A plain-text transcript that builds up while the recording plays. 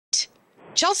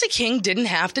Chelsea King didn't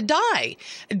have to die.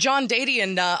 John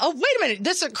Dadian, oh, wait a minute.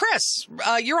 This is Chris.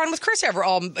 You're on with Chris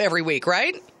every week,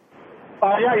 right?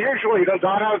 Yeah, usually,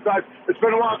 Donna. It's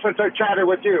been a while since I chatted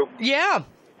with you. Yeah.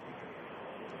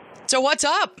 So what's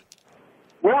up?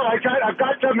 Well, I've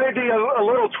got maybe a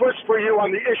little twist for you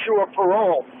on the issue of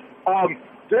parole. And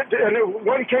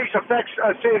one case affects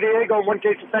San Diego, one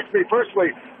case affects me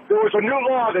personally. There was a new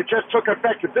law that just took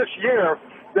effect this year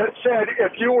that said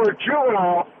if you were a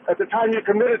juvenile at the time you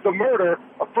committed the murder,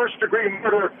 a first-degree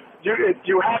murder,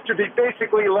 you have to be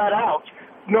basically let out,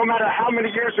 no matter how many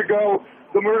years ago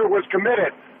the murder was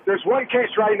committed. There's one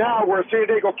case right now where a San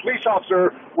Diego police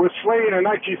officer was slain in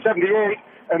 1978,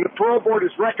 and the parole board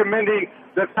is recommending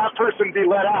that person be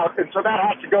let out, and so that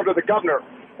has to go to the governor.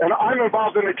 And I'm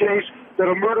involved in a case that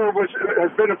a murderer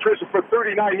has been in prison for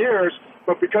 39 years,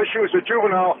 but because she was a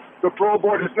juvenile, the parole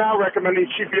board is now recommending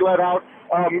she be let out,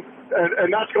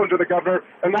 and that's going to the governor,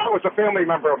 and that was a family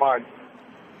member of mine.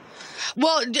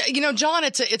 Well, John,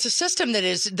 it's a system that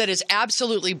is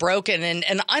absolutely broken,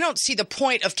 and I don't see the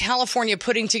point of California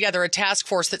putting together a task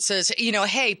force that says,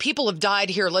 hey, people have died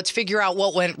here. Let's figure out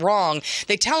what went wrong.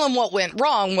 They tell them what went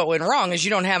wrong. What went wrong is you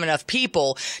don't have enough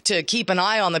people to keep an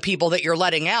eye on the people that you're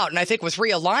letting out. And I think with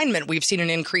realignment, we've seen an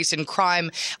increase in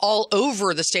crime all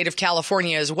over the state of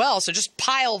California as well. So just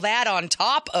pile that on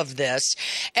top of this,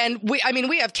 and we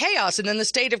have chaos. And then the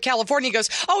state of California goes,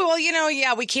 oh well,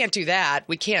 yeah, we can't do that.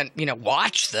 We can't,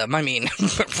 watch them. I mean,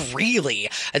 really,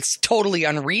 it's totally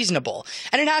unreasonable.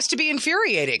 And it has to be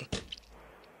infuriating.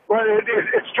 Well,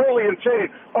 it's totally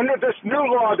insane. Under this new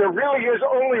law, there really is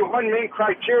only one main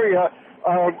criteria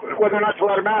whether or not to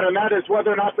let them out, and that is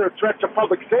whether or not they're a threat to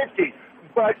public safety.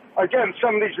 But, again,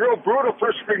 some of these real brutal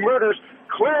first-degree murders,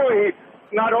 clearly,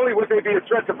 not only would they be a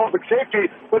threat to public safety,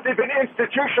 but they've been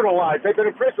institutionalized. They've been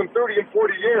in prison 30 and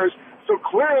 40 years, so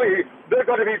clearly they're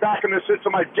going to be back in the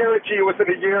system, I guarantee you, within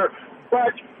a year.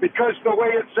 But because the way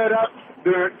it's set up,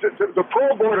 the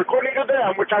parole board, according to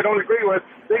them, which I don't agree with,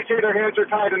 they say their hands are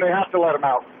tied and they have to let them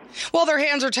out. Well, their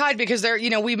hands are tied because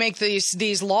we make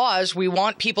these laws. We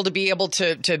want people to be able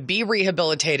to be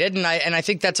rehabilitated, and I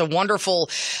think that's a wonderful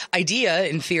idea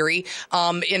in theory.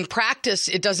 In practice,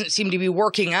 it doesn't seem to be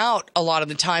working out a lot of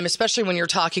the time, especially when you're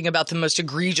talking about the most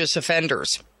egregious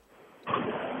offenders.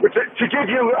 To give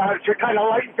you to kind of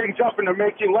lighten things up and to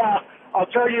make you laugh, I'll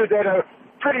tell you that a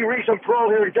pretty recent parole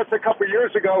hearing just a couple of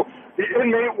years ago, the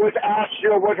inmate was asked,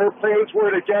 what her plans were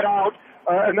to get out.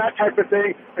 And that type of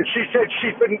thing. And she said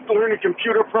she's been learning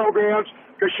computer programs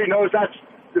because she knows that's,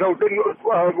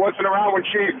 wasn't around when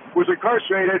she was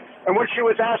incarcerated. And when she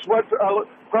was asked what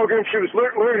program she was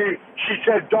learning, she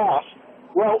said DOS.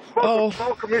 Well, both the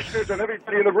parole commissioners and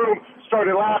everybody in the room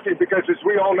started laughing because, as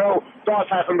we all know, DOS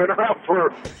hasn't been around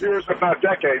for years, if not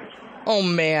decades. Oh,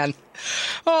 man.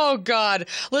 Oh, God.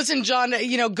 Listen, John,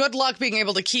 good luck being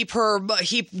able to keep her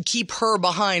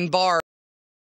behind bars.